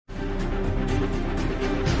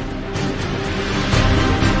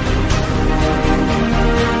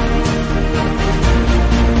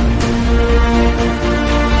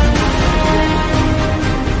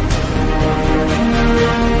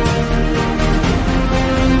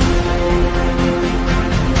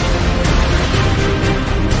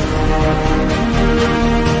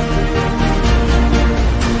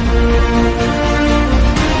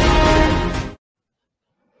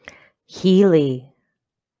Healy.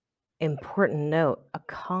 Important note, a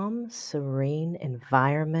calm, serene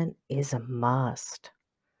environment is a must.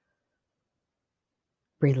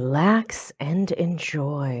 Relax and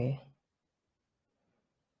enjoy.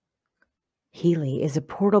 Healy is a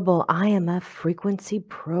portable IMF frequency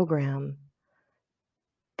program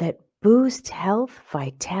that boosts health,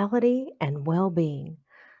 vitality, and well-being,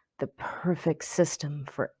 the perfect system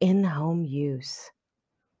for in-home use.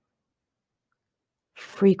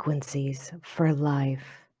 Frequencies for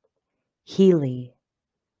life. Healy.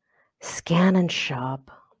 Scan and shop.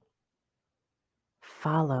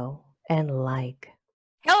 Follow and like.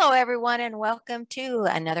 Hello, everyone, and welcome to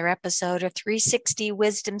another episode of 360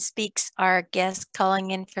 Wisdom Speaks. Our guest calling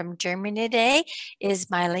in from Germany today is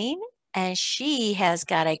Mylene, and she has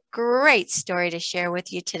got a great story to share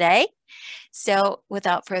with you today. So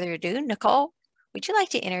without further ado, Nicole, would you like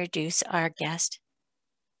to introduce our guest?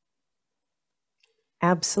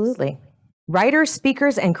 Absolutely. Writers,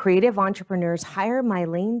 speakers, and creative entrepreneurs hire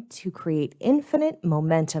Mylene to create infinite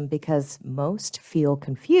momentum because most feel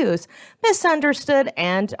confused, misunderstood,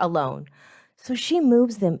 and alone. So she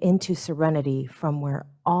moves them into serenity from where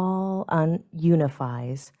all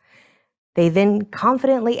unifies. They then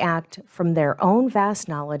confidently act from their own vast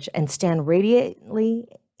knowledge and stand radiantly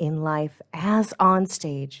in life as on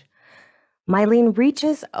stage. Mylene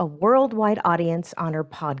reaches a worldwide audience on her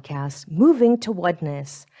podcast, Moving to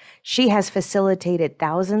Oneness. She has facilitated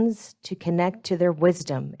thousands to connect to their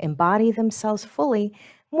wisdom, embody themselves fully,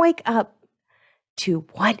 wake up to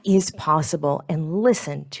what is possible, and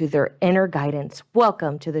listen to their inner guidance.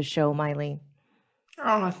 Welcome to the show, Mylene.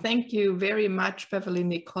 Oh, thank you very much, Beverly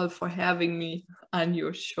Nicole, for having me on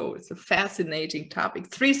your show. It's a fascinating topic.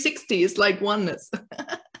 360 is like oneness.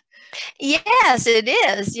 Yes, it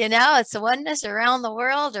is. It's a oneness around the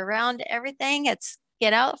world, around everything. It's,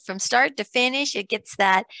 from start to finish, it gets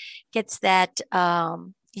that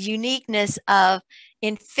uniqueness of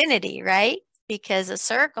infinity, right? Because a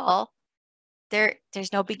circle,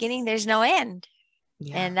 there's no beginning, there's no end.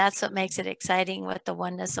 Yeah. And that's what makes it exciting with the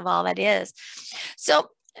oneness of all that is. So,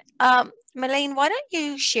 Mylene, why don't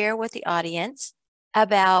you share with the audience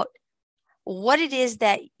about what it is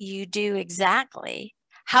that you do exactly,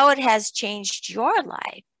 how it has changed your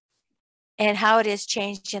life, and how it has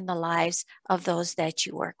changed in the lives of those that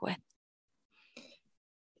you work with?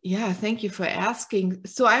 Yeah, thank you for asking.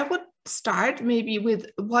 So I would start maybe with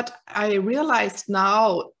what I realized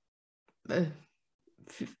now,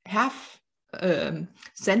 half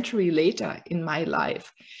century later in my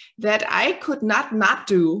life, that I could not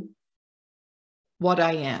do what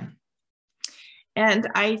I am. And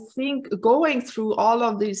I think going through all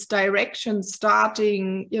of these directions,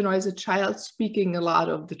 starting, as a child, speaking a lot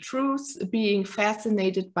of the truth, being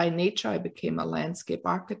fascinated by nature. I became a landscape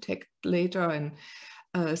architect later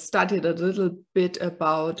and studied a little bit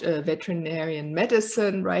about veterinarian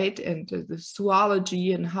medicine, right? And the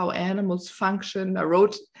zoology and how animals function. I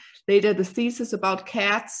wrote later the thesis about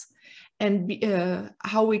cats and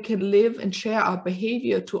how we can live and share our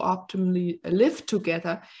behavior to optimally live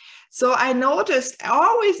together. So I noticed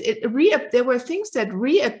always there were things that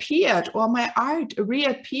reappeared, or my art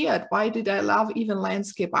reappeared. Why did I love even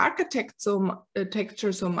landscape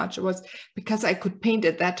architecture so much? It was because I could paint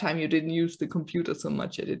at that time. You didn't use the computer so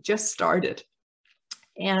much yet. It just started.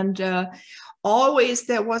 And always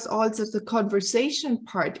there was also the conversation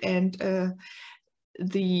part and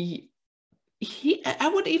I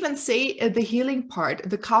would even say the healing part,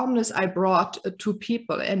 the calmness I brought to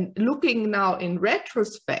people. And looking now in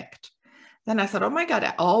retrospect, then I thought, oh my God,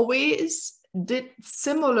 I always did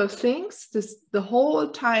similar things the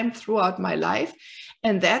whole time throughout my life.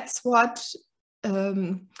 And that's what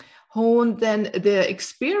honed then the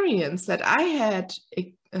experience that I had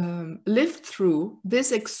lived through,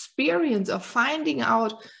 this experience of finding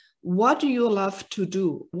out, what do you love to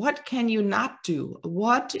do? What can you not do?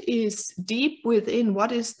 What is deep within?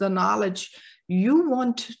 What is the knowledge you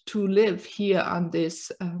want to live here on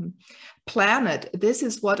this planet? This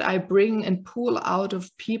is what I bring and pull out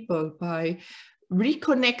of people by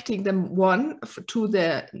reconnecting them, one, to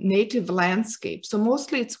their native landscape. So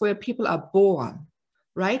mostly it's where people are born,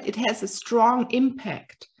 right? It has a strong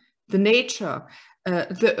impact, the nature,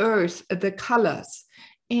 the earth, the colors.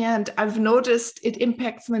 And I've noticed it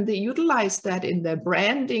impacts when they utilize that in their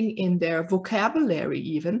branding, in their vocabulary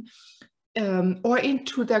even, or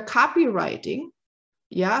into their copywriting.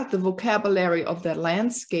 Yeah, the vocabulary of their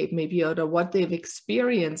landscape maybe, or what they've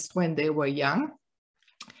experienced when they were young.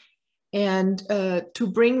 And to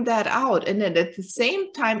bring that out. And then at the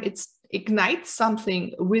same time, it ignites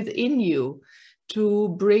something within you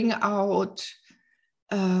to bring out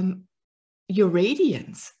your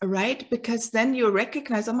radiance, right? Because then you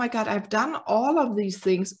recognize, oh my God, I've done all of these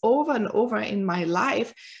things over and over in my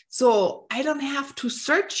life. So I don't have to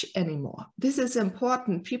search anymore. This is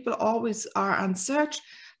important. People always are on search,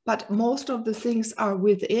 but most of the things are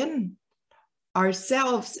within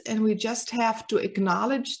ourselves. And we just have to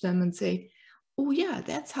acknowledge them and say, oh yeah,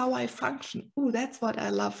 that's how I function. Oh, that's what I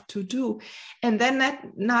love to do. And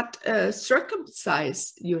then not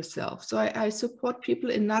circumcise yourself. So I support people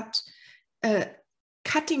in not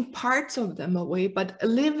cutting parts of them away, but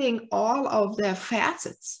living all of their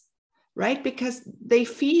facets, right? Because they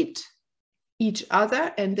feed each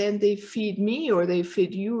other, and then they feed me, or they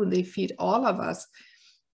feed you, and they feed all of us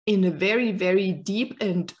in a very, very deep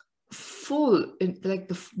and full, like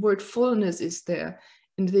the word fullness is there,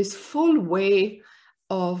 in this full way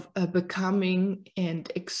of becoming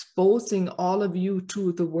and exposing all of you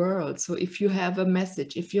to the world. So if you have a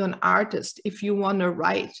message, if you're an artist, if you want to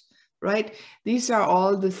write, right? These are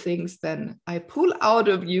all the things then I pull out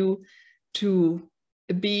of you to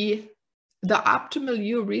be the optimal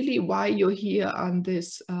you, really why you're here on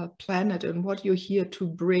this planet and what you're here to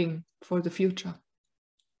bring for the future.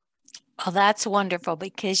 Oh, that's wonderful,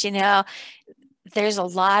 because, there's a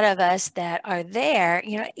lot of us that are there,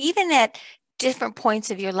 even at different points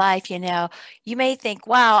of your life, you may think,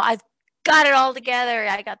 wow, I've got it all together.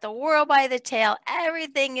 I got the world by the tail.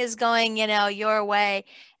 Everything is going, your way.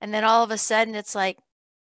 And then all of a sudden it's like,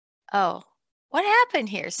 oh, what happened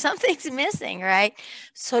here? Something's missing, right?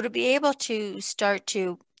 So to be able to start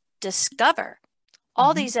to discover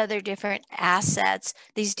all these other different assets,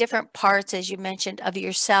 these different parts, as you mentioned, of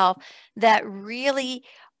yourself that really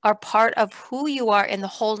are part of who you are in the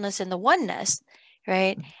wholeness and the oneness,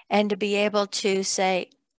 right? And to be able to say,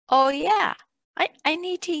 oh yeah, I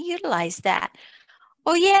need to utilize that.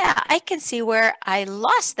 Oh yeah, I can see where I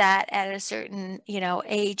lost that at a certain,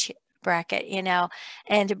 age bracket,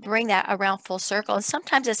 and to bring that around full circle. And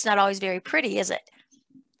sometimes it's not always very pretty, is it?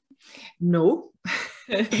 No.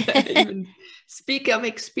 Even speak of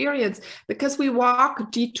experience, because we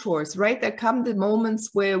walk detours, right? There come the moments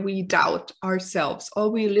where we doubt ourselves, or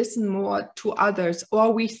we listen more to others,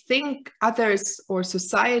 or we think others or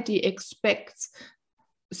society expects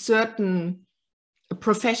certain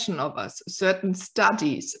profession of us, certain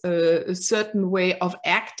studies, a certain way of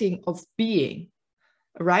acting, of being,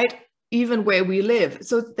 right? Even where we live.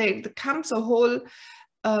 So there comes a whole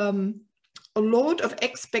a load of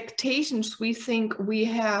expectations we think we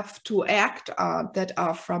have to act on that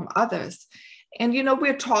are from others. And,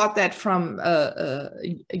 we're taught that from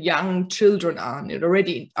young children on.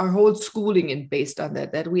 Already our whole schooling is based on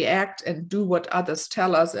that we act and do what others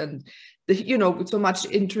tell us. And, with so much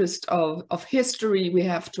interest of history we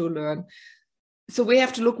have to learn. So we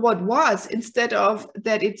have to look what was, instead of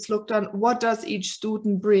that it's looked on what does each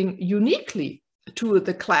student bring uniquely to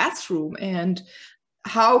the classroom, and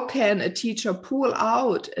how can a teacher pull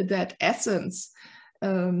out that essence,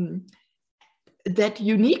 that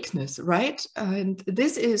uniqueness, right? And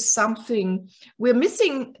this is something we're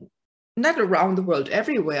missing, not around the world,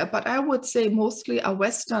 everywhere, but I would say mostly our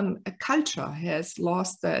Western culture has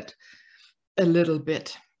lost that a little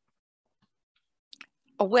bit.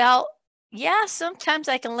 Well, yeah, sometimes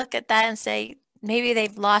I can look at that and say, maybe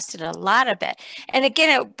they've lost it a lot of it. And again,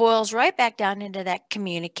 it boils right back down into that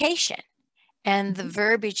communication and the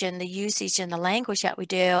verbiage and the usage and the language that we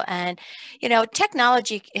do. And,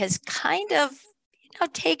 technology has kind of,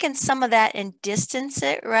 taken some of that and distanced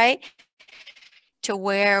it, right? To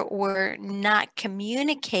where we're not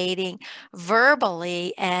communicating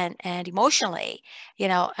verbally and emotionally,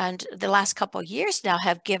 and the last couple of years now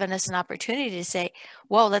have given us an opportunity to say,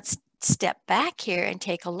 well, let's step back here and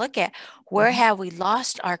take a look at where have we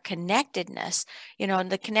lost our connectedness,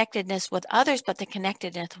 and the connectedness with others, but the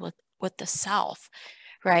connectedness with the self,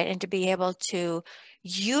 right? And to be able to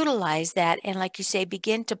utilize that and, like you say,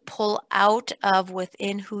 begin to pull out of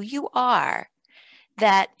within who you are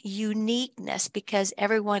that uniqueness, because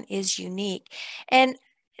everyone is unique, and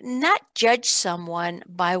not judge someone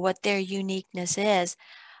by what their uniqueness is,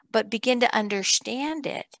 but begin to understand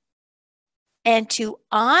it and to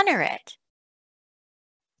honor it,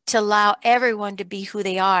 to allow everyone to be who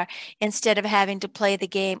they are, instead of having to play the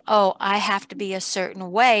game, oh, I have to be a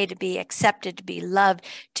certain way to be accepted, to be loved,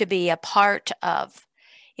 to be a part of.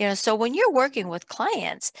 So when you're working with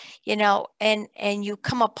clients, and you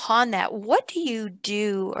come upon that, what do you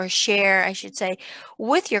do, or share, I should say,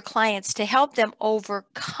 with your clients to help them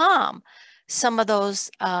overcome some of those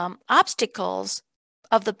obstacles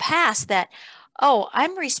of the past that, oh,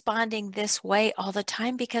 I'm responding this way all the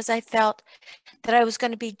time because I felt that I was going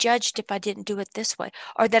to be judged if I didn't do it this way,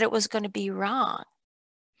 or that it was going to be wrong?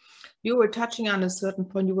 You were touching on a certain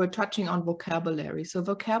point. You were touching on vocabulary. So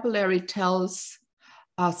vocabulary tells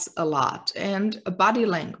us a lot, and a body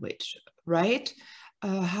language, right?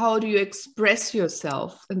 How do you express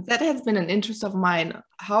yourself? And that has been an interest of mine.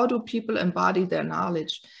 How do people embody their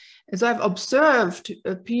knowledge? And so I've observed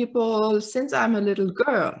people since I'm a little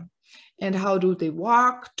girl. And how do they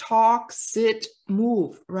walk, talk, sit,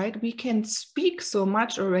 move, right? We can speak so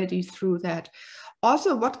much already through that.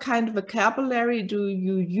 Also, what kind of vocabulary do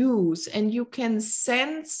you use? And you can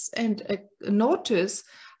sense and notice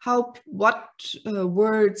what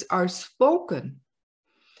words are spoken.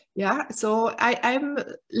 Yeah, so I'm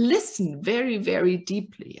listen very, very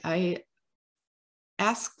deeply. I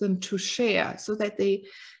ask them to share so that they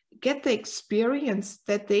get the experience,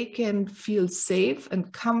 that they can feel safe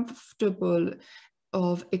and comfortable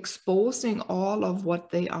of exposing all of what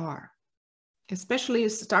they are. Especially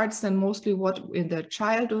it starts then mostly what in their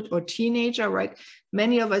childhood or teenager, right?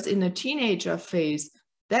 Many of us in a teenager phase,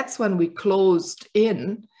 that's when we closed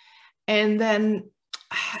in, and then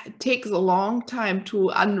it takes a long time to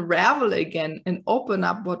unravel again and open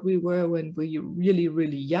up what we were when we were really,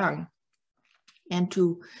 really young, and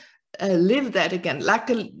to live that again.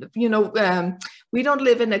 Luckily, we don't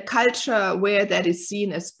live in a culture where that is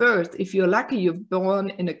seen as birth. If you're lucky, you've born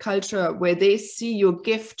in a culture where they see your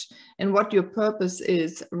gift and what your purpose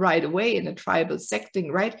is right away in a tribal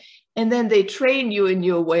setting, right? And then they train you in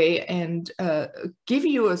your way and give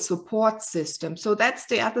you a support system. So that's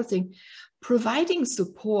the other thing, providing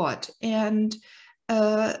support. And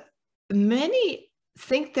many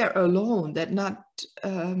think they're alone, that not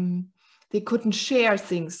they couldn't share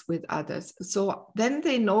things with others. So then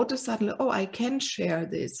they notice suddenly, oh, I can share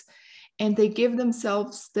this. And they give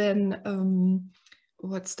themselves then,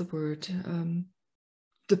 what's the word?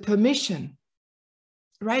 The permission,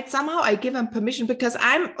 right? Somehow I give them permission because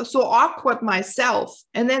I'm so awkward myself.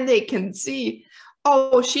 And then they can see,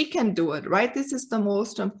 oh, she can do it, right? This is the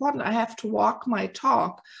most important. I have to walk my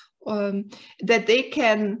talk, that they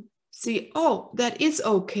can see, oh, that is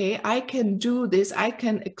okay. I can do this. I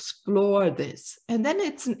can explore this. And then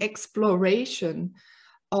it's an exploration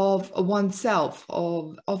of oneself,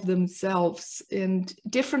 of themselves in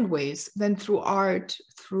different ways than through art,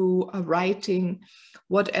 through writing,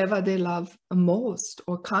 whatever they love most,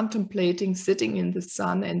 or contemplating, sitting in the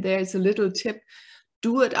sun. And there's a little tip: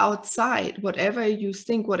 do it outside. Whatever you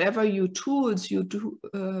think, whatever you tools you do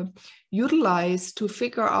utilize to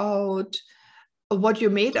figure out what you're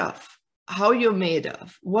made of, how you're made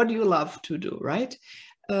of, what you love to do, right?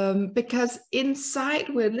 Because inside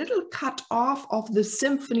we're a little cut off of the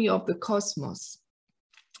symphony of the cosmos.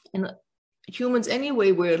 And humans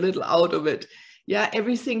anyway, we're a little out of it. Yeah,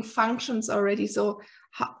 everything functions already. So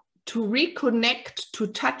to reconnect, to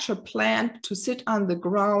touch a plant, to sit on the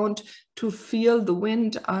ground, to feel the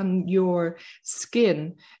wind on your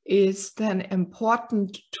skin is then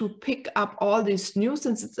important, to pick up all these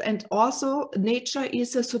nuisances. And also nature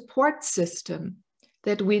is a support system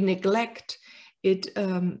that we neglect. It,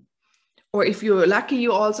 or if you're lucky,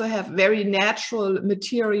 you also have very natural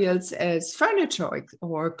materials as furniture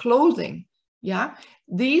or clothing. Yeah,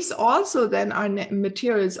 these also then are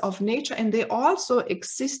materials of nature, and they also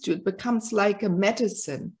exist. It becomes like a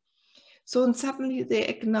medicine. So and suddenly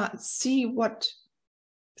they see what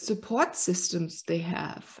support systems they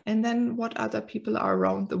have, and then what other people are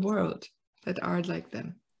around the world that are like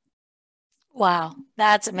them. Wow,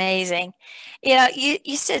 that's amazing.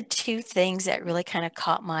 You said two things that really kind of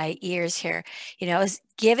caught my ears here, is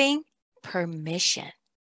giving permission.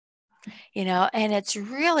 And it's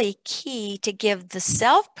really key to give the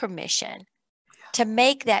self permission to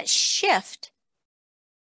make that shift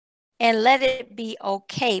and let it be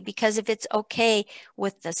okay. Because if it's okay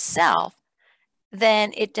with the self,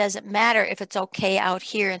 then it doesn't matter if it's okay out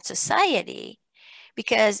here in society,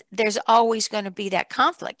 because there's always going to be that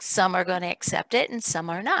conflict. Some are going to accept it and some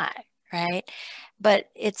are not, right? But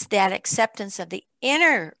it's that acceptance of the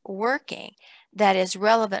inner working that is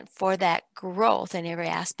relevant for that growth in every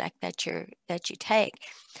aspect that you take.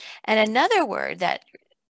 And another word that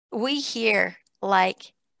we hear,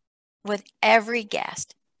 like with every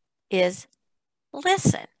guest, is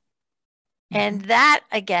listen. And that,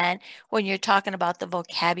 again, when you're talking about the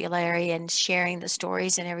vocabulary and sharing the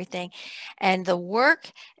stories and everything, and the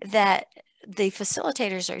work that the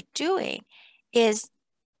facilitators are doing is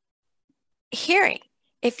hearing.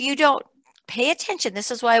 If you don't pay attention,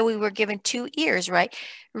 this is why we were given 2 ears, right?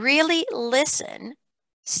 Really listen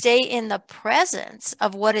Stay in the presence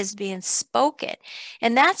of what is being spoken.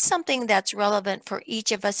 And that's something that's relevant for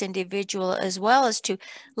each of us individual, as well as to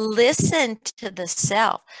listen to the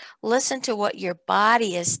self, listen to what your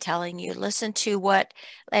body is telling you, listen to what,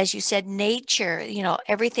 as you said, nature,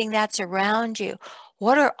 everything that's around you.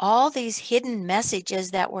 What are all these hidden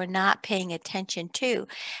messages that we're not paying attention to?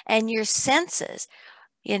 And your senses,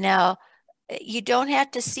 you don't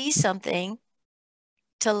have to see something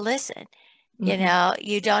to listen.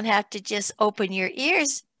 You don't have to just open your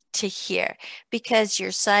ears to hear, because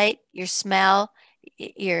your sight, your smell,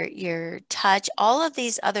 your touch, all of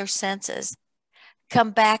these other senses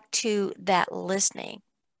come back to that listening.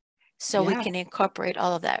 So we can incorporate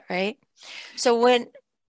all of that, right? So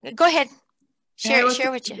go ahead,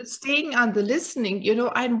 share with you. Staying on the listening,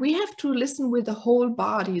 and we have to listen with the whole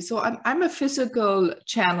body. So I'm a physical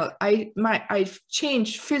channel. I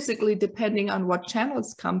change physically depending on what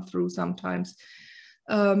channels come through sometimes.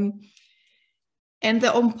 And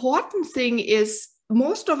the important thing is,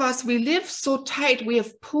 most of us, we live so tight, we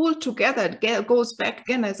have pulled together. It goes back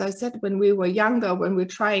again, as I said, when we were younger, when we're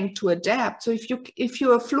trying to adapt. So if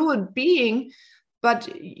you're a fluid being, but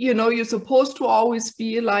you're supposed to always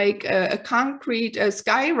be like a concrete, a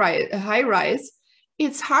high rise,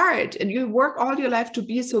 it's hard, and you work all your life to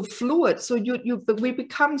be so fluid. So we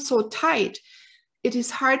become so tight. It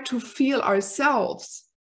is hard to feel ourselves,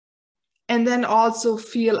 and then also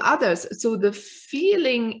feel others. So the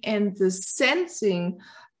feeling and the sensing,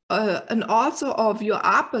 and also of your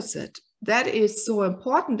opposite, that is so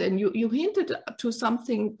important. And you hinted to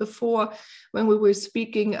something before when we were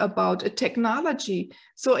speaking about a technology.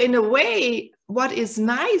 So in a way, what is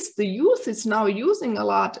nice, the youth is now using a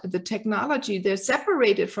lot the technology. They're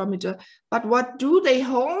separated from each other. But what do they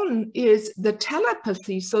hone is the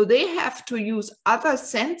telepathy. So they have to use other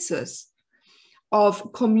senses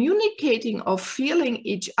of communicating, of feeling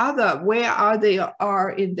each other, where they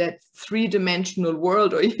are in that three-dimensional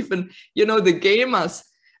world, or even, the gamers.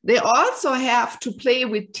 They also have to play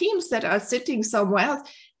with teams that are sitting somewhere else.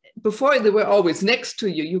 Before, they were always next to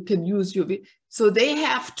you. You can use your... So they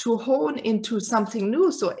have to hone into something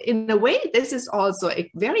new. So in a way, this is also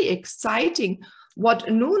very exciting, what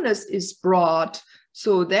newness is brought,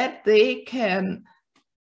 so that they can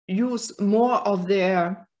use more of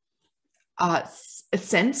their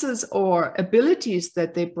senses or abilities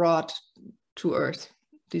that they brought to Earth,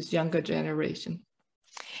 this younger generation.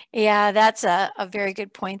 Yeah, that's a very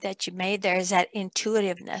good point that you made there, is that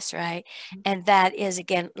intuitiveness, right? And that is,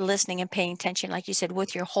 again, listening and paying attention, like you said,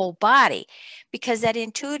 with your whole body, because that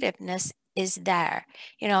intuitiveness is there.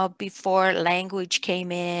 Before language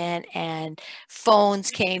came in and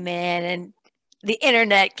phones came in and the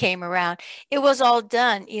internet came around, it was all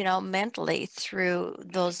done, mentally through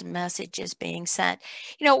those messages being sent.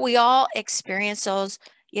 We all experience those,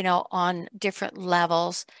 on different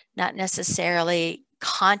levels, not necessarily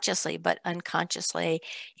consciously, but unconsciously,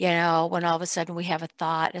 when all of a sudden we have a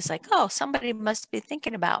thought, it's like, oh, somebody must be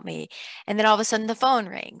thinking about me. And then all of a sudden the phone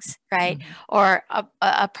rings, right? Mm-hmm. Or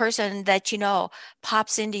a person that,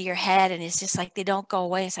 pops into your head, and it's just like, they don't go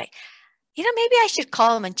away. It's like, maybe I should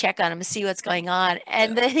call them and check on them and see what's going on.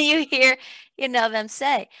 And then you hear, them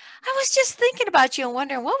say, I was just thinking about you and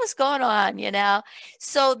wondering what was going on,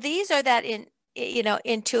 So these are that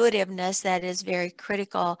intuitiveness that is very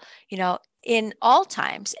critical, in all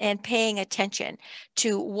times, and paying attention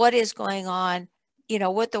to what is going on,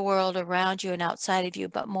 with the world around you and outside of you.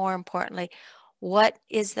 But more importantly, what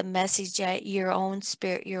is the message that your own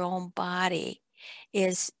spirit, your own body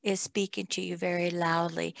is speaking to you very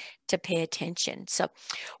loudly to pay attention. So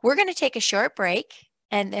we're going to take a short break,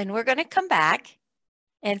 and then we're going to come back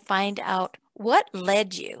and find out what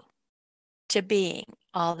led you to being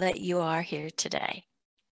all that you are here today.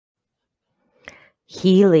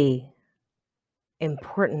 Healy.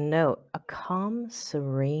 Important note, a calm,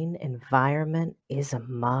 serene environment is a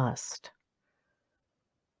must.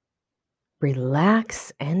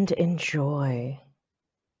 Relax and enjoy.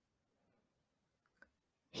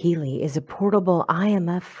 Healy is a portable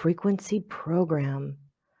IMF frequency program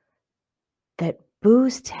that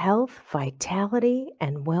boosts health, vitality,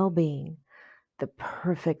 and well-being, the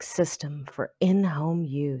perfect system for in-home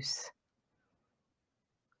use.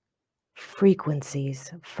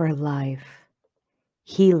 Frequencies for life.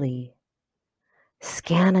 Healy.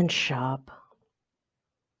 Scan and shop.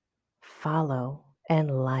 Follow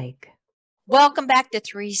and like. Welcome back to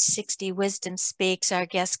 360 Wisdom Speaks. Our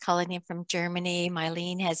guest calling in from Germany,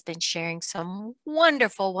 Mylene, has been sharing some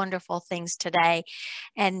wonderful, wonderful things today.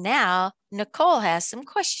 And now Nicole has some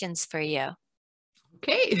questions for you.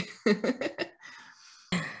 Okay.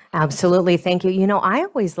 Absolutely. Thank you. You know, I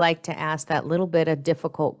always like to ask that little bit of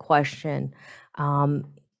difficult question um,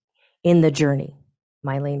 in the journey,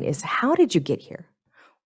 Mylene, is how did you get here?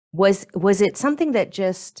 Was it something that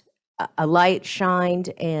just a light shined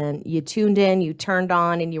and you tuned in, you turned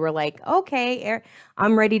on, and you were like, okay,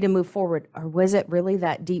 I'm ready to move forward? Or was it really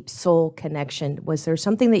that deep soul connection? Was there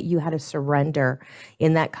something that you had to surrender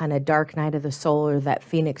in that kind of dark night of the soul or that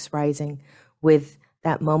phoenix rising with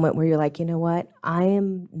that moment where you're like, you know what? I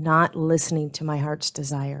am not listening to my heart's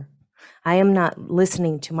desire. I am not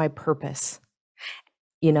listening to my purpose.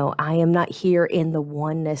 You know, I am not here in the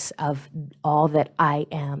oneness of all that I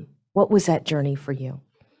am. What was that journey for you?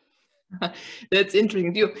 That's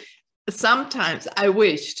interesting. Sometimes I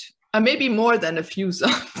wished, maybe more than a few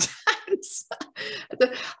sometimes,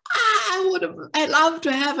 I love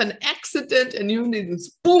to have an accident and you need this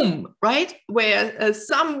boom, right? Where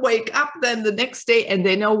some wake up then the next day and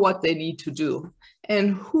they know what they need to do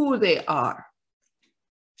and who they are.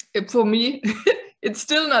 For me, it's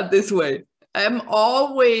still not this way. I'm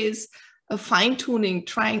always fine-tuning,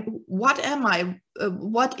 trying, what am I?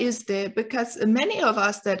 What is there? Because many of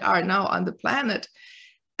us that are now on the planet,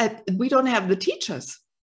 we don't have the teachers.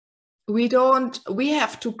 We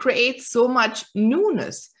have to create so much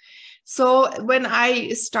newness. So when I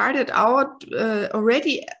started out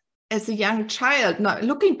already as a young child, now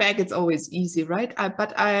looking back, it's always easy, right?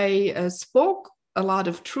 But I spoke a lot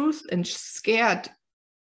of truth and scared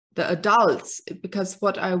the adults, because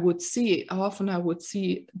what I would see, often I would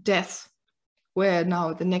see death, where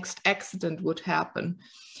now the next accident would happen,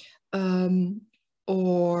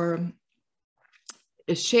 or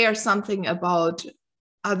share something about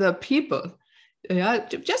other people,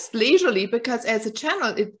 just leisurely, because as a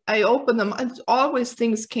channel, I open them and always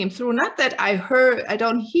things came through. Not that I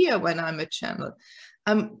don't hear when I'm a channel.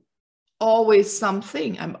 I'm always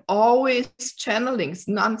something. I'm always channeling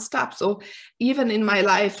nonstop. So even in my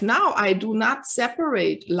life now, I do not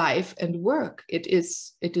separate life and work. It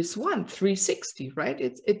is one 360, right?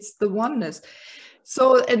 It's the oneness.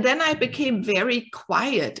 So, and then I became very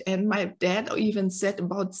quiet. And my dad even said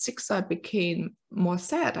about 6, I became more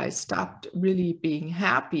sad. I stopped really being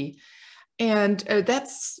happy. And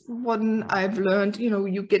that's when I've learned,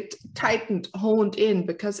 you get tightened, honed in,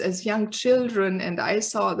 because as young children, and I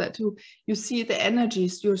saw that too, you see the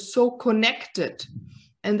energies, you're so connected.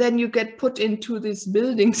 And then you get put into these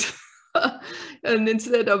buildings and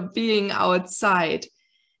instead of being outside.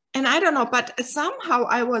 And I don't know, but somehow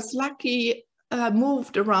I was lucky.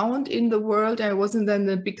 Moved around in the world. I wasn't in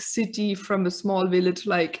a big city from a small village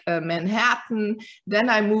like Manhattan. Then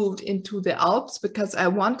I moved into the Alps because I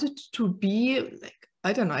wanted to be, like,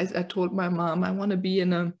 I don't know, I told my mom I want to be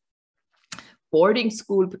in a boarding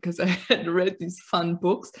school because I had read these fun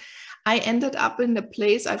books. I ended up in a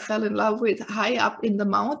place I fell in love with high up in the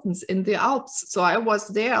mountains in the Alps. So I was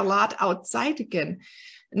there a lot outside again,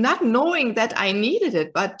 not knowing that I needed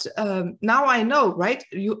it. But now I know, right?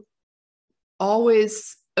 You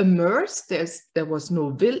always immersed. There was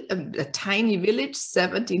no a tiny village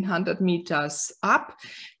 1700 meters up.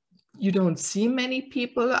 You don't see many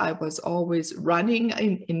people. I was always running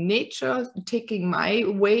in nature, taking my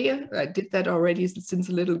way. I did that already since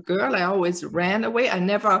a little girl. I always ran away. I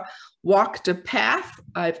never walked a path.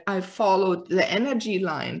 I followed the energy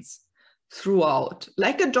lines throughout,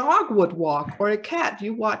 like a dog would walk or a cat.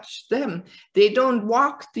 You watch them. They don't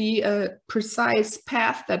walk the precise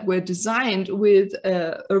path that were designed with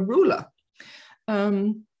a ruler.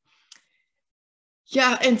 Yeah,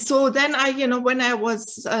 and so then when I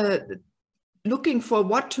was looking for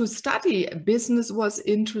what to study, business was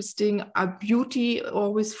interesting, beauty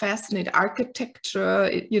always fascinated, architecture,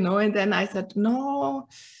 and then I said, no,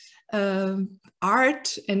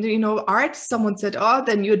 art. And art, someone said, oh,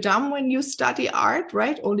 then you're dumb when you study art,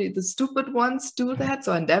 right? Only the stupid ones do that.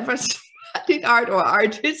 So I never studied art or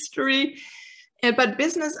art history. But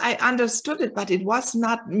business, I understood it, but it was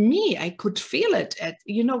not me. I could feel it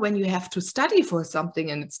when you have to study for something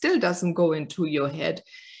and it still doesn't go into your head.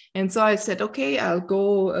 And so I said, okay, I'll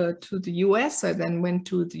go to the US. I then went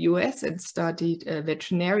to the US and studied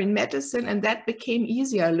veterinary medicine, and that became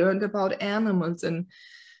easy. I learned about animals and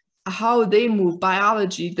how they move,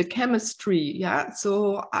 biology, the chemistry. Yeah.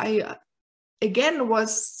 So I, again,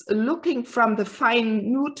 was looking from the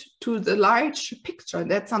fine nute to the large picture.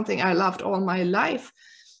 That's something I loved all my life.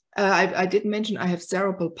 I did mention I have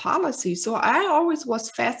cerebral palsy. So I always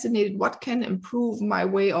was fascinated what can improve my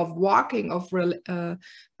way of walking, of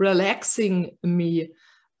relaxing me,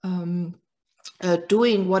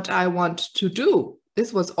 doing what I want to do.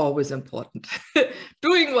 This was always important,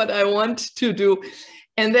 doing what I want to do.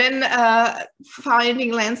 And then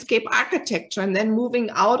finding landscape architecture, and then moving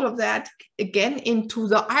out of that again into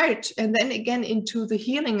the art, and then again into the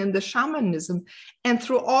healing and the shamanism. And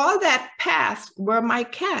through all that path were my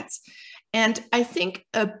cats. And I think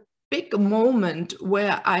a big moment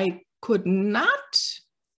where I could not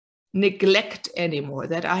neglect anymore,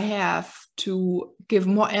 that I have to give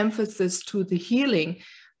more emphasis to the healing.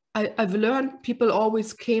 I've learned people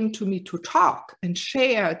always came to me to talk and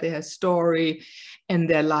share their story and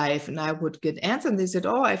their life, and I would get answers, and they said,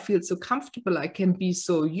 oh, I feel so comfortable, I can be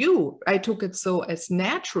so you. I took it so as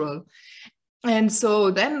natural. And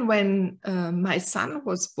so then when my son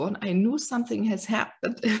was born, I knew something has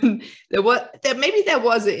happened. Maybe there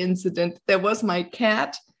was an incident. There was my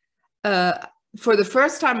cat. For the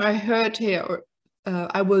first time I heard her,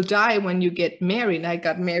 I will die when you get married. And I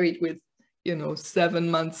got married with 7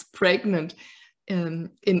 months pregnant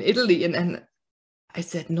in Italy. And I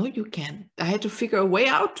said, no, you can't. I had to figure a way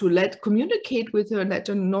out to communicate with her and let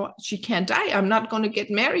her know she can't die. I'm not going to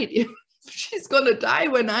get married. She's going to die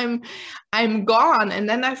when I'm gone. And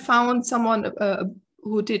then I found someone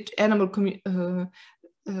who did animal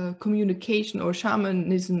communication or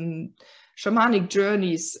shamanism, shamanic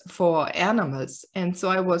journeys for animals. And so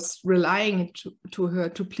I was relying to her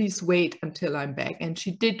to please wait until I'm back. And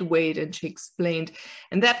she did wait, and she explained.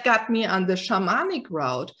 And that got me on the shamanic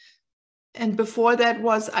route. And before that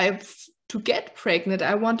was, to get pregnant,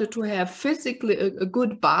 I wanted to have physically a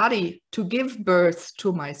good body to give birth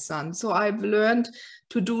to my son. So I've learned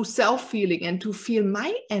to do self-healing and to feel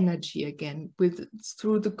my energy again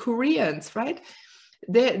through the Koreans, right?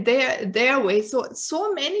 Their way.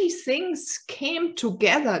 So many things came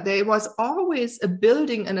together. There was always a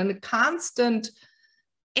building and a constant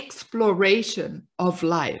exploration of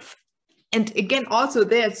life. And again, also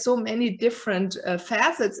there's so many different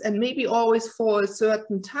facets, and maybe always for a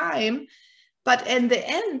certain time. But in the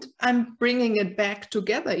end, I'm bringing it back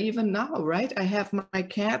together even now, right? I have my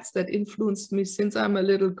cats that influenced me since I'm a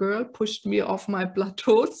little girl, pushed me off my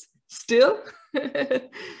plateaus still.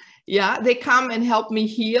 Yeah, they come and help me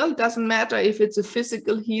heal. Doesn't matter if it's a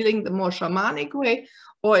physical healing, the more shamanic way,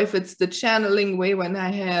 or if it's the channeling way when I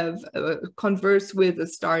have converse with the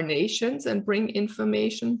star nations and bring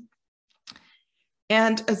information.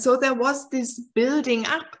 And so there was this building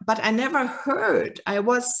up, but I never heard. I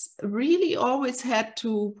was really always had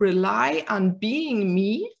to rely on being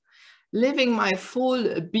me, living my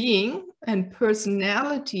full being and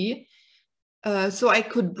personality, so I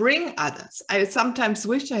could bring others. I sometimes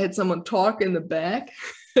wish I had someone talk in the back,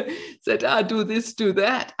 said, do this, do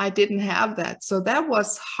that. I didn't have that. So that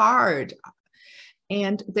was hard.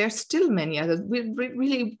 And there's still many others.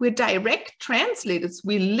 We're direct translators.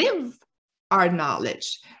 We live our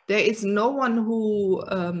knowledge. There is no one who,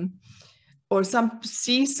 or some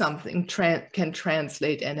see something can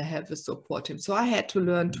translate and have a support him. So I had to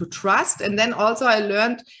learn to trust. And then also I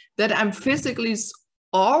learned that I'm physically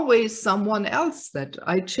always someone else, that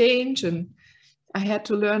I change, and I had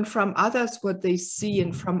to learn from others what they see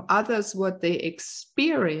and from others what they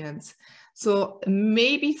experience. So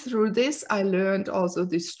maybe through this, I learned also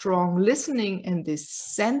this strong listening and this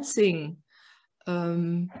sensing,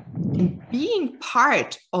 and being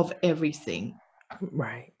part of everything.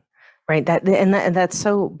 Right. That's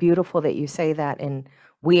so beautiful that you say that. And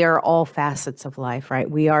we are all facets of life, right?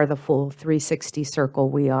 We are the full 360 circle.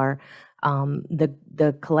 We are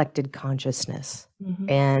the collected consciousness,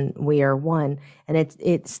 and we are one. And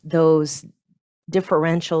it's those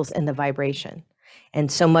differentials in the vibration. And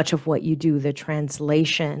so much of what you do, the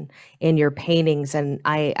translation in your paintings, and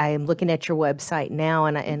I am looking at your website now,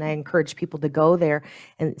 and I encourage people to go there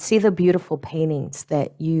and see the beautiful paintings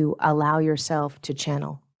that you allow yourself to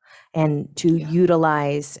channel and to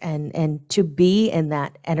utilize and to be in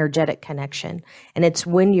that energetic connection. And it's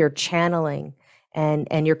when you're channeling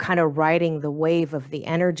and you're kind of riding the wave of the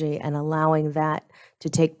energy and allowing that to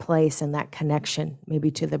take place, and that connection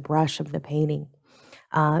maybe to the brush of the painting,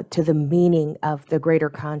 to the meaning of the greater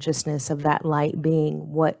consciousness of that light being,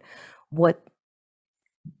 what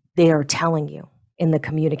they are telling you in the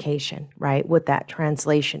communication, right? What that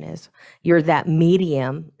translation is. You're that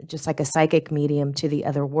medium, just like a psychic medium to the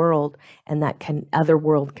other world, and that other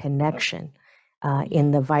world connection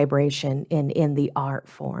in the vibration, in the art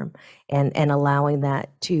form, and allowing that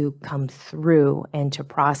to come through and to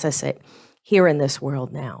process it here in this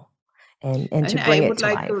world now, and to bring it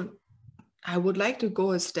to life. I would like to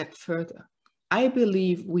go a step further. I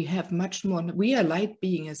believe we have much more. We are light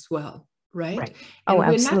being as well, right? Oh, and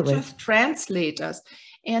we're absolutely. not just translators.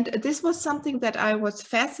 And this was something that I was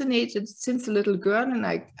fascinated since a little girl. And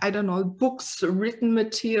I don't know, books, written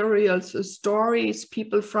materials, stories,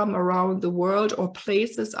 people from around the world or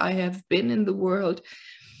places I have been in the world.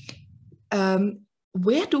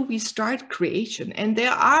 Where do we start creation? And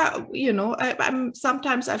there are, you know,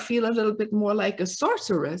 sometimes I feel a little bit more like a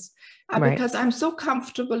sorceress because I'm so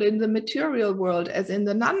comfortable in the material world as in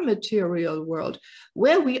the non-material world,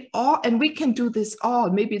 where we all, and we can do this all.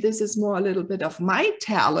 Maybe this is more a little bit of my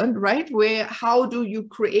talent, right? Where, how do you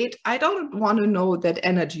create? I don't want to know that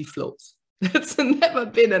energy flows. That's never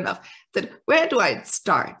been enough. That where do I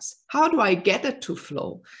start? How do I get it to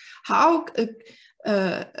flow? How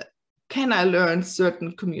can I learn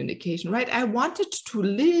certain communication, right? I wanted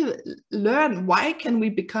to learn, why can we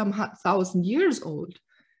become 1,000 years old?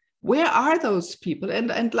 Where are those people?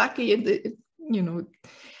 And lucky, you know,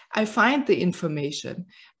 I find the information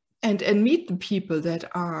and meet the people that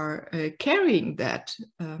are carrying that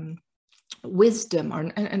wisdom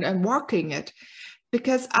and working it.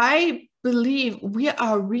 Because I believe we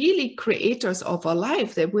are really creators of our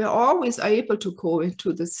life, that we're always able to go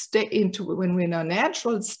into the state, into when we're in a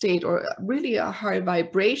natural state or really a high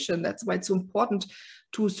vibration. That's why it's so important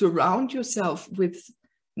to surround yourself with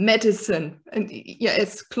medicine and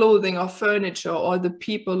it's clothing or furniture or the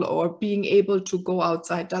people, or being able to go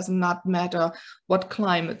outside. Does not matter what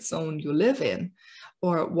climate zone you live in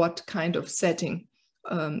or what kind of setting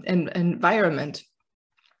and environment.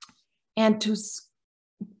 And to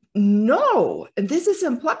know, and this is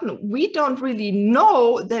important, we don't really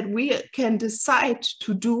know that we can decide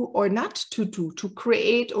to do or not to do, to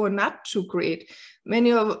create or not to create.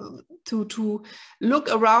 Many of to look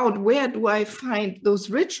around, where do I find those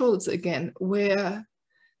rituals again, where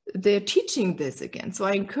they're teaching this again. So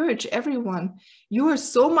I encourage everyone, you are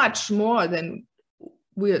so much more than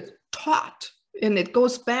we're taught. And it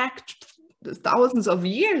goes back to thousands of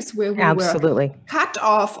years where we were cut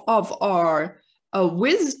off of our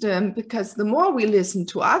wisdom, because the more we listen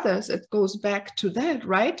to others, it goes back to that,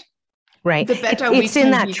 right? Right. The better it's we in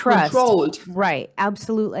can that be trust. Controlled. Right.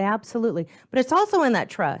 Absolutely. Absolutely. But it's also in that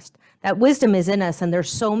trust. That wisdom is in us. And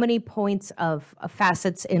there's so many points of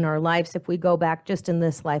facets in our lives, if we go back just in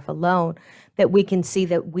this life alone, that we can see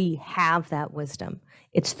that we have that wisdom.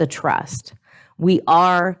 It's the trust. We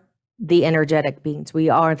are the energetic beings. We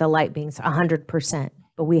are the light beings 100%,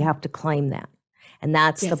 but we have to claim that. And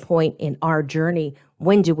that's the point in our journey.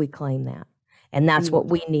 When do we claim that? And that's what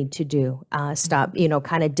we need to do. Stop,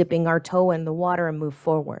 kind of dipping our toe in the water and move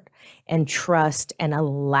forward and trust and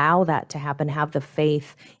allow that to happen. Have the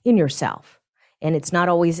faith in yourself. And it's not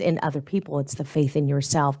always in other people. It's the faith in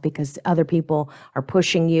yourself, because other people are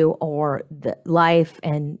pushing you, or the life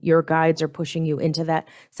and your guides are pushing you into that.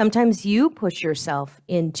 Sometimes you push yourself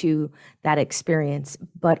into that experience,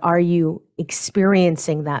 but are you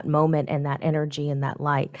experiencing that moment and that energy and that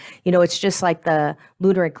light? It's just like the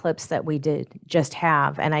lunar eclipse that we did just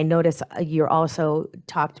have. And I notice you're also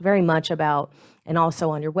talked very much about, and also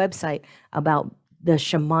on your website, about the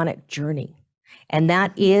shamanic journey. And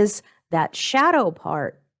that is that shadow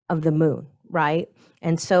part of the moon, right?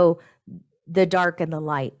 And so the dark and the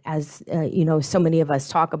light, as so many of us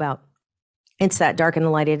talk about, it's that dark and the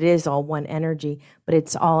light. It is all one energy, but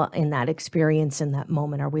it's all in that experience in that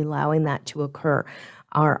moment. Are we allowing that to occur?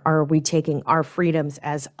 Are we taking our freedoms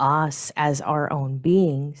as us, as our own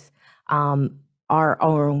beings, our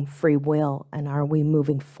own free will, and are we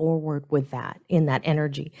moving forward with that, in that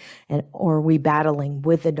energy? Or are we battling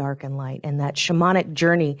with the dark and light? And that shamanic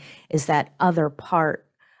journey is that other part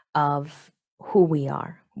of who we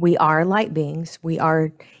are. We are light beings. We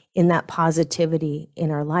are in that positivity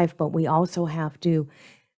in our life, but we also have to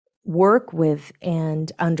work with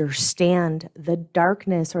and understand the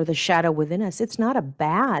darkness or the shadow within us. It's not a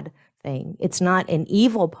bad thing. It's not an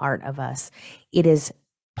evil part of us. It is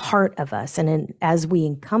part of us. And as we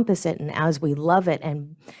encompass it and as we love it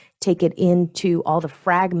and take it into all the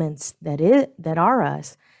fragments that are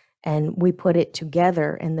us, and we put it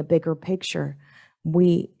together in the bigger picture,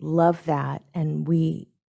 we love that, and we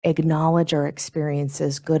acknowledge our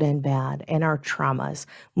experiences, good and bad, and our traumas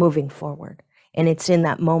moving forward. And it's in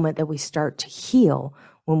that moment that we start to heal,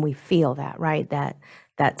 when we feel that, right? That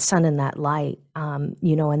sun and that light,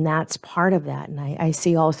 and that's part of that. And I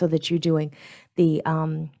see also that you're doing the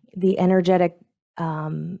energetic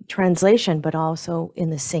translation, but also in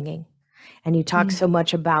the singing. And you talk so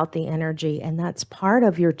much about the energy, and that's part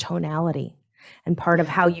of your tonality and part of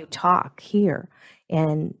how you talk here.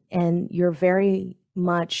 And you're very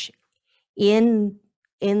much in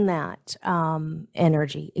that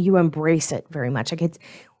energy. You embrace it very much. Like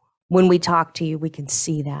when we talk to you, we can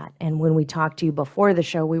see that. And when we talked to you before the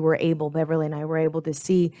show, Beverly and I were able to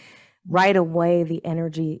see right away the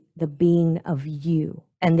energy, the being of you,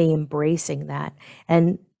 and the embracing that.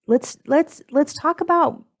 And let's talk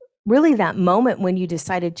about really that moment when you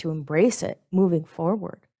decided to embrace it moving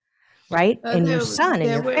forward, right? And your son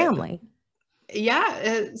and your family.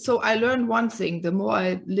 Yeah. So I learned one thing: the more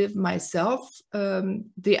I live myself,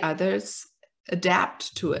 the others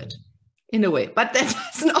adapt to it in a way, but that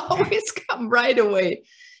doesn't always come right away.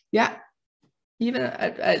 Yeah. Even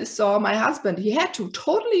I saw my husband, he had to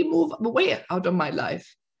totally move away out of my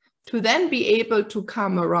life to then be able to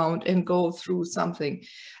come around and go through something.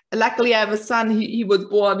 Luckily, I have a son, he was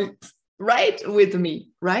born right with me,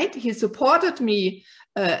 right? He supported me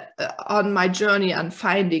on my journey on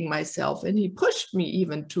finding myself, and he pushed me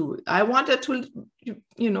even to, I wanted to,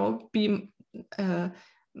 be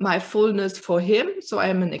my fullness for him. So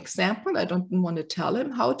I'm an example. I don't want to tell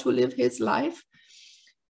him how to live his life.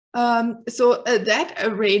 So that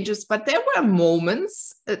arranges, but there were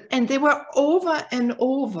moments, and they were over and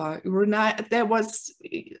over. There was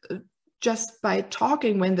just by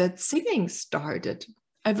talking when that singing started.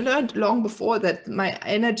 I've learned long before that my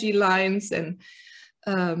energy lines and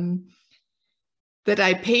that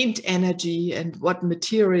I paint energy and what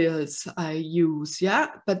materials I use. Yeah,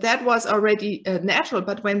 but that was already natural.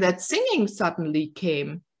 But when that singing suddenly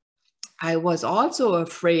came, I was also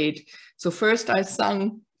afraid. So first I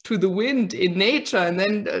sung to the wind in nature, and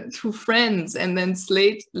then to friends, and then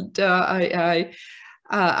later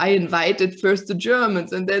I invited first the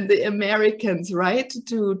Germans and then the Americans, right,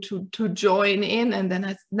 to join in. And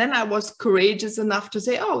then I was courageous enough to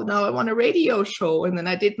say, oh, now I want a radio show. And then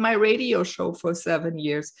I did my radio show for 7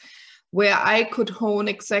 years, where I could hone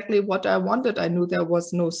exactly what I wanted. I knew there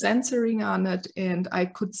was no censoring on it, and I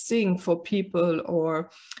could sing for people or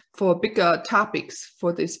for bigger topics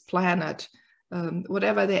for this planet,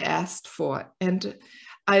 whatever they asked for. And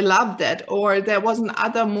I loved that. Or there was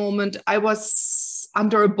another moment, I was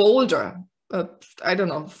under a boulder, I don't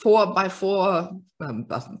know, 4 by 4,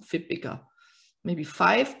 fit bigger, maybe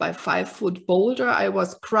 5 by 5 foot boulder. I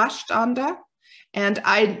was crushed under, and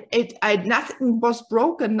I nothing was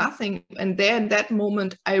broken, nothing. And there in that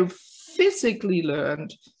moment, I physically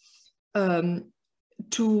learned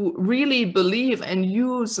to really believe and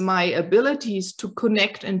use my abilities to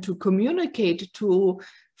connect and to communicate, to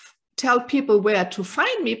tell people where to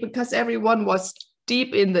find me, because everyone was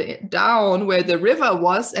deep in the down where the river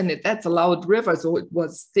was, and that's a loud river, so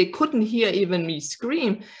they couldn't hear even me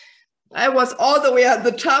scream. I was all the way at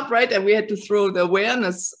the top, right? And we had to throw the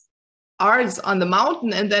awareness ours on the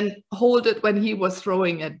mountain and then hold it when he was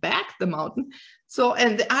throwing it back the mountain. So,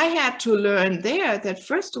 and I had to learn there that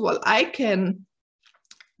first of all, I can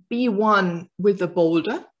be one with the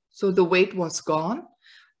boulder. So the weight was gone,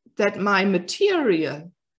 that my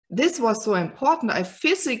material, this was so important. I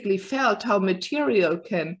physically felt how material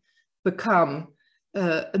can become,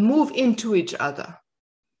 move into each other.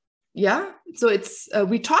 Yeah. So it's,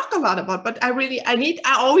 we talk a lot about, but I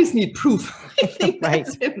always need proof. I think right.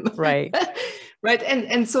 Right. Right.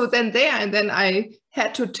 And so then I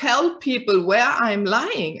had to tell people where I'm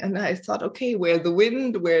lying. And I thought, okay, where the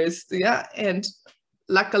wind, and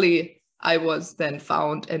luckily I was then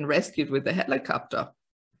found and rescued with the helicopter.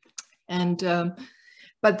 And,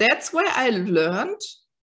 but that's where I learned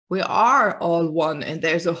we are all one, and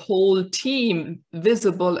there's a whole team,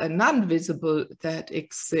 visible and non-visible, that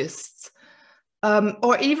exists.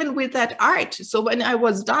 Or even with that art. So when I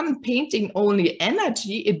was done painting only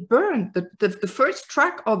energy, it burned. The first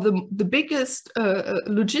truck of the biggest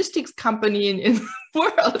logistics company in the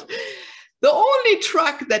world, the only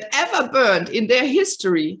truck that ever burned in their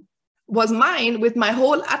history was mine, with my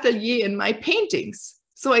whole atelier and my paintings.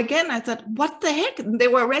 So again, I thought, what the heck? They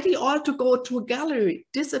were ready all to go to a gallery,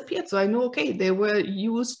 disappeared. So I know, okay, they were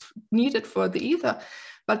needed for the ether.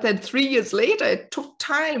 But then 3 years later, it took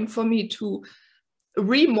time for me to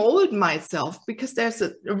remold myself, because there's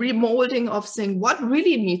a remolding of saying what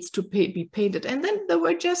really needs to be painted. And then there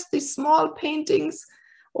were just these small paintings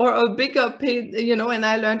or a bigger paint, and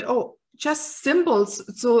I learned, just symbols.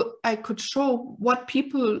 So I could show what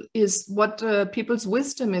people's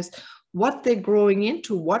wisdom is, what they're growing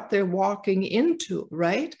into, what they're walking into,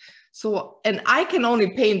 right? So, and I can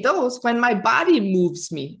only paint those when my body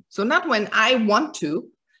moves me. So not when I want to,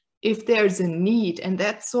 if there's a need. And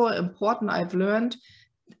that's so important. I've learned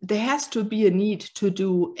there has to be a need to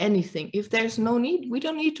do anything. If there's no need, we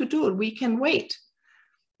don't need to do it. We can wait.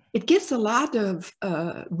 It gives a lot of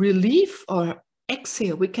relief or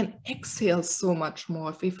exhale. We can exhale so much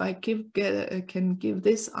more. If I can give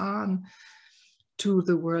this on to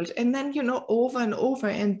the world. And then, over and over.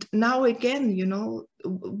 And now again,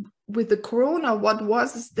 with the corona, what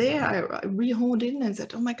was there? I re-honed in and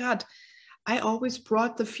said, oh my God, I always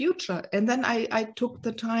brought the future. And then I took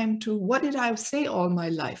the time to, what did I say all my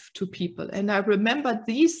life to people? And I remembered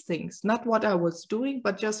these things, not what I was doing,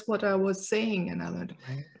 but just what I was saying. And I learned,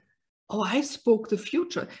 oh, I spoke the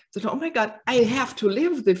future. So, oh my God, I have to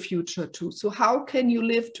live the future too. So how can you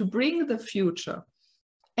live to bring the future?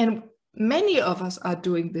 And many of us are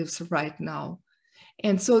doing this right now.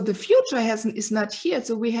 And so the future is not here.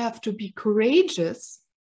 So we have to be courageous.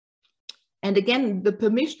 And again, the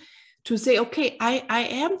permission to say, okay, I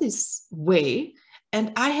am this way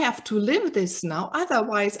and I have to live this now.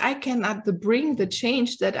 Otherwise, I cannot bring the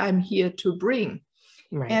change that I'm here to bring.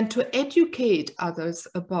 Right. And to educate others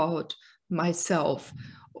about myself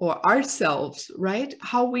or ourselves, right?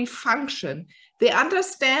 How we function. They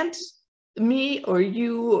understand me or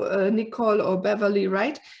you, Nicole or Beverly,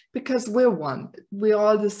 right? Because we're one. We're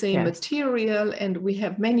all the same material and we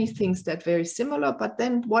have many things that are very similar, but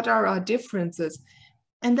then what are our differences?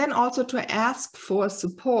 And then also to ask for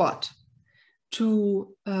support,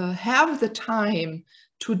 to have the time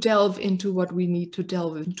to delve into what we need to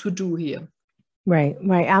delve into do here. Right,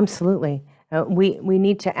 absolutely. We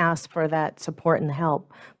need to ask for that support and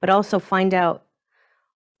help, but also find out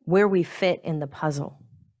where we fit in the puzzle.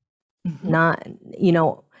 Mm-hmm. Not,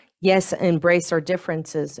 yes, embrace our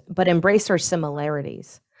differences, but embrace our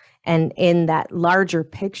similarities. And in that larger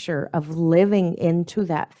picture of living into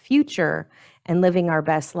that future and living our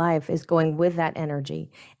best life is going with that energy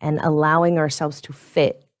and allowing ourselves to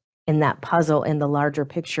fit in that puzzle in the larger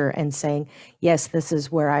picture and saying, yes, this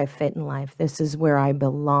is where I fit in life. This is where I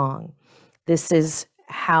belong. This is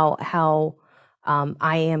how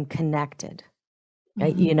I am connected,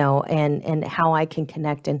 mm-hmm. and how I can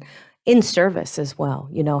connect and in service as well.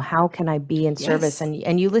 How can I be in service?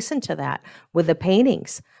 And you listen to that with the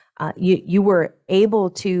paintings. You were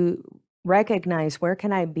able to recognize, where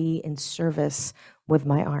can I be in service with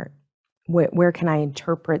my art? Where can I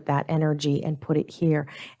interpret that energy and put it here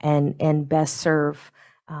and best serve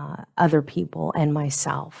other people and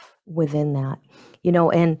myself within that,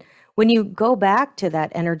 and when you go back to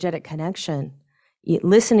that energetic connection,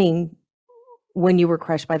 listening when you were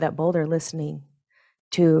crushed by that boulder, listening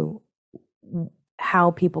to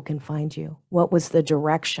how people can find you, what was the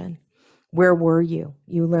direction, where were you,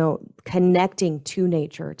 connecting to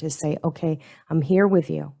nature to say, okay, I'm here with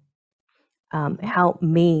you. Help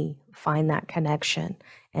me find that connection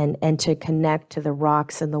and to connect to the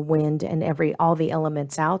rocks and the wind and all the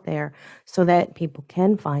elements out there so that people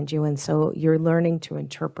can find you. And so you're learning to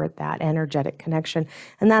interpret that energetic connection.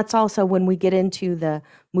 And that's also when we get into the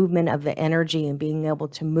movement of the energy and being able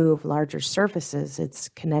to move larger surfaces, it's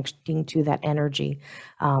connecting to that energy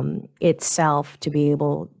itself to be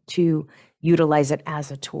able to utilize it as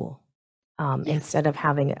a tool. Instead of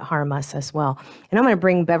having it harm us as well. And I'm going to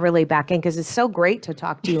bring Beverly back in because it's so great to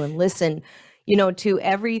talk to you and listen, to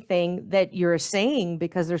everything that you're saying,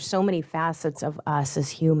 because there's so many facets of us as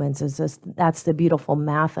humans. That's the beautiful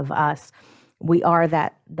math of us. We are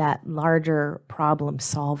that larger problem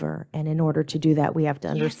solver. And in order to do that, we have to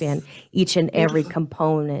understand each and every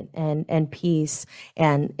component and piece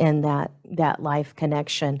and that life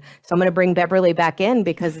connection. So I'm going to bring Beverly back in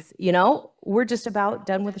because, we're just about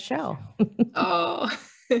done with the show. Oh.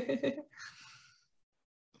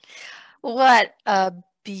 What a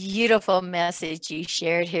beautiful message you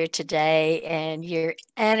shared here today, and your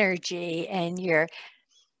energy and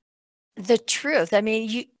the truth. I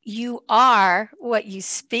mean, you are what you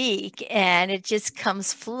speak, and it just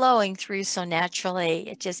comes flowing through so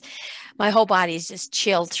naturally. My whole body is just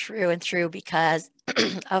chilled through and through because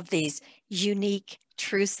of these unique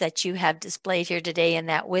truths that you have displayed here today, and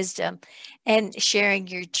that wisdom and sharing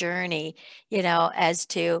your journey, as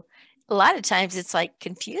to a lot of times it's like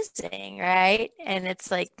confusing, right? And it's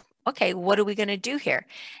like, okay, what are we going to do here?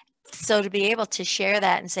 So to be able to share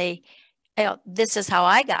that and say, this is how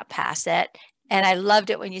I got past it. And I loved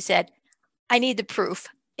it when you said, I need the proof.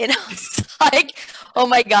 It's like, oh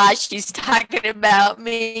my gosh, she's talking about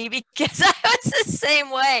me, because I was the same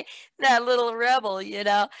way, that little rebel,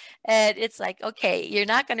 and it's like, okay, you're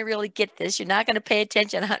not going to really get this. You're not going to pay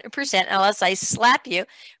attention 100% unless I slap you,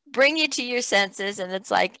 bring you to your senses. And it's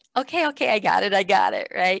like, okay, I got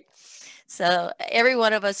it. Right. So every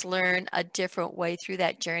one of us learn a different way through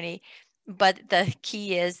that journey. But the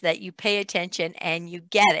key is that you pay attention and you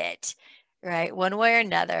get it. right? One way or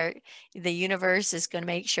another, the universe is going to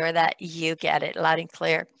make sure that you get it loud and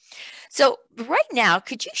clear. So right now,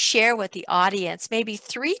 could you share with the audience maybe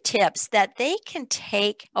 3 tips that they can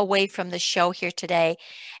take away from the show here today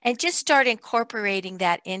and just start incorporating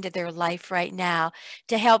that into their life right now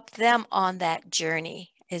to help them on that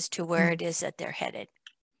journey as to where it is that they're headed?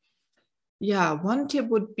 Yeah, one tip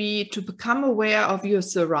would be to become aware of your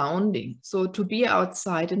surrounding. So to be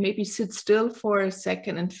outside and maybe sit still for a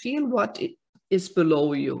second and feel what is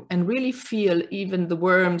below you, and really feel even the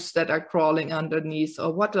worms that are crawling underneath,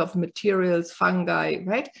 or what of materials, fungi,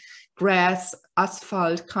 right? Grass,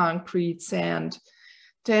 asphalt, concrete, sand.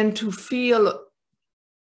 Then to feel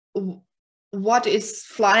what is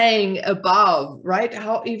flying above, right?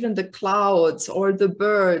 How even the clouds or the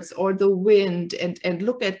birds or the wind, and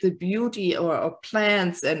look at the beauty or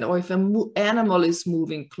plants, and or if an animal is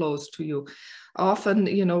moving close to you. Often,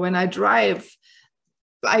 when I drive,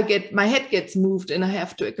 my head gets moved, and I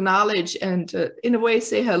have to acknowledge and in a way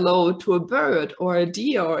say hello to a bird or a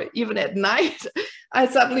deer, or even at night, I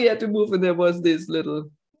suddenly had to move, and there was this little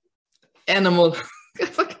animal. I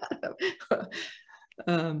forgot.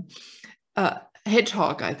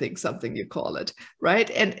 Hedgehog, I think, something you call it, right?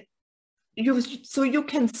 And so you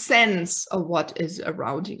can sense what is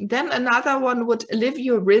around you. Then another one would live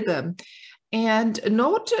your rhythm, and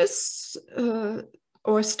notice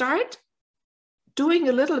or start doing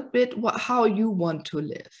a little bit how you want to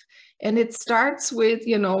live. And it starts with,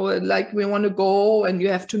 like we want to go and you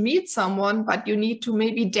have to meet someone, but you need to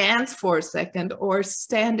maybe dance for a second or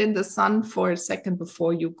stand in the sun for a second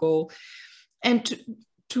before you go. And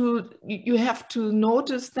you have to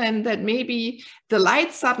notice then that maybe the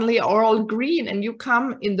lights suddenly are all green and you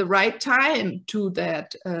come in the right time to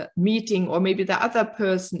that meeting, or maybe the other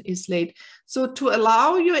person is late. So to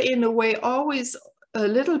allow you, in a way, always a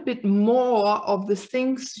little bit more of the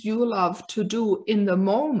things you love to do in the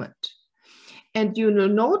moment. And you will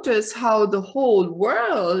notice how the whole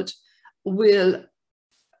world will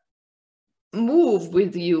move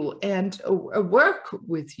with you and work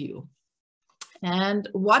with you. And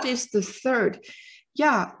what is the third?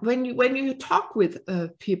 Yeah, when you talk with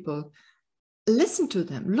people, listen to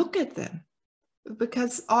them, look at them,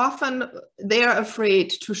 because often they are afraid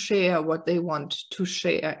to share what they want to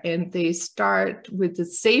share, and they start with the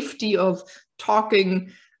safety of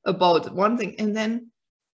talking about one thing, and then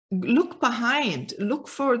look behind, look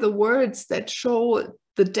for the words that show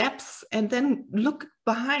the depth, and then look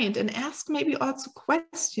behind and ask maybe also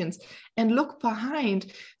questions and look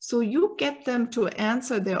behind, so you get them to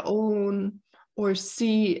answer their own or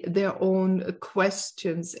see their own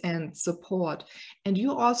questions and support. And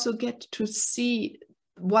you also get to see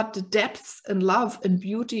what the depth and love and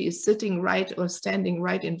beauty is sitting right or standing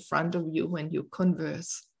right in front of you when you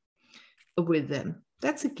converse with them.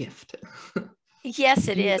 That's a gift. Yes,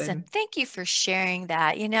 it is. And thank you for sharing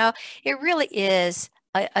that. It really is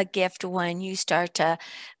a gift when you start to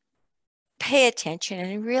pay attention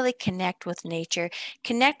and really connect with nature,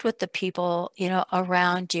 connect with the people,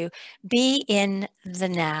 around you, be in the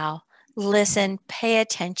now, listen, pay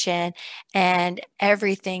attention, and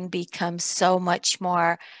everything becomes so much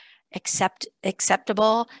more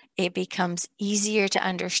acceptable. It becomes easier to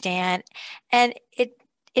understand, and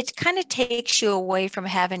it kind of takes you away from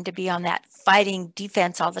having to be on that fighting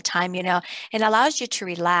defense all the time, and allows you to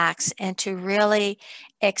relax and to really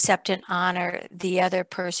accept and honor the other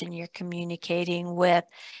person you're communicating with,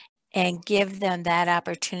 and give them that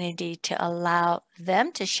opportunity to allow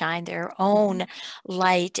them to shine their own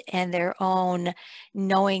light and their own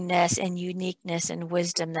knowingness and uniqueness and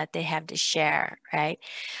wisdom that they have to share, right?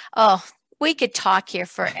 Oh, we could talk here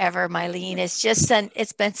forever, Mylene.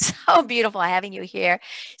 It's been so beautiful having you here.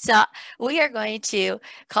 So we are going to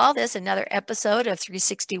call this another episode of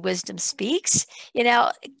 360 Wisdom Speaks.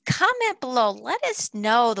 Comment below. Let us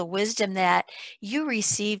know the wisdom that you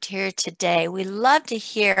received here today. We love to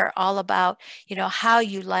hear all about, how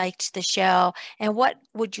you liked the show and what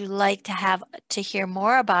would you like to have to hear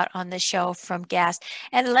more about on the show from guests.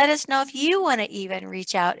 And let us know if you want to even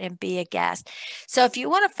reach out and be a guest. So if you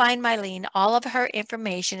want to find Mylene, all of her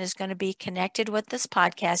information is going to be connected with this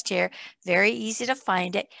podcast here. Very easy to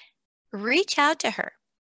find it. Reach out to her.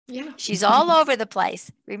 Yeah. She's all over the place.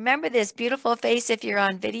 Remember this beautiful face if you're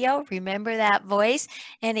on video. Remember that voice.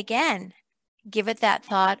 And again, give it that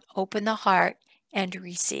thought, open the heart, and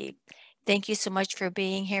receive. Thank you so much for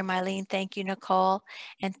being here, Mylene. Thank you, Nicole.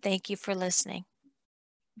 And thank you for listening.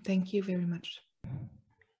 Thank you very much.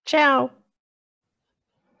 Ciao.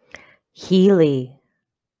 Healy.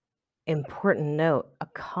 Important note, a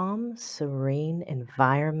calm, serene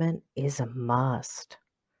environment is a must.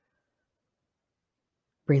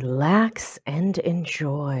 Relax and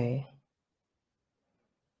enjoy.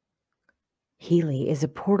 Healy is a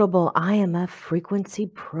portable IMF frequency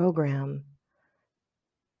program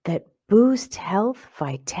that boosts health,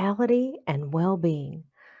 vitality, and well-being.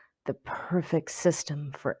 The perfect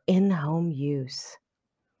system for in-home use.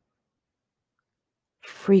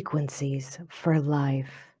 Frequencies for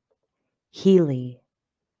life. Healy.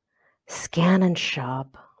 Scan and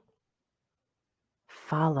shop.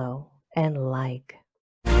 Follow and like.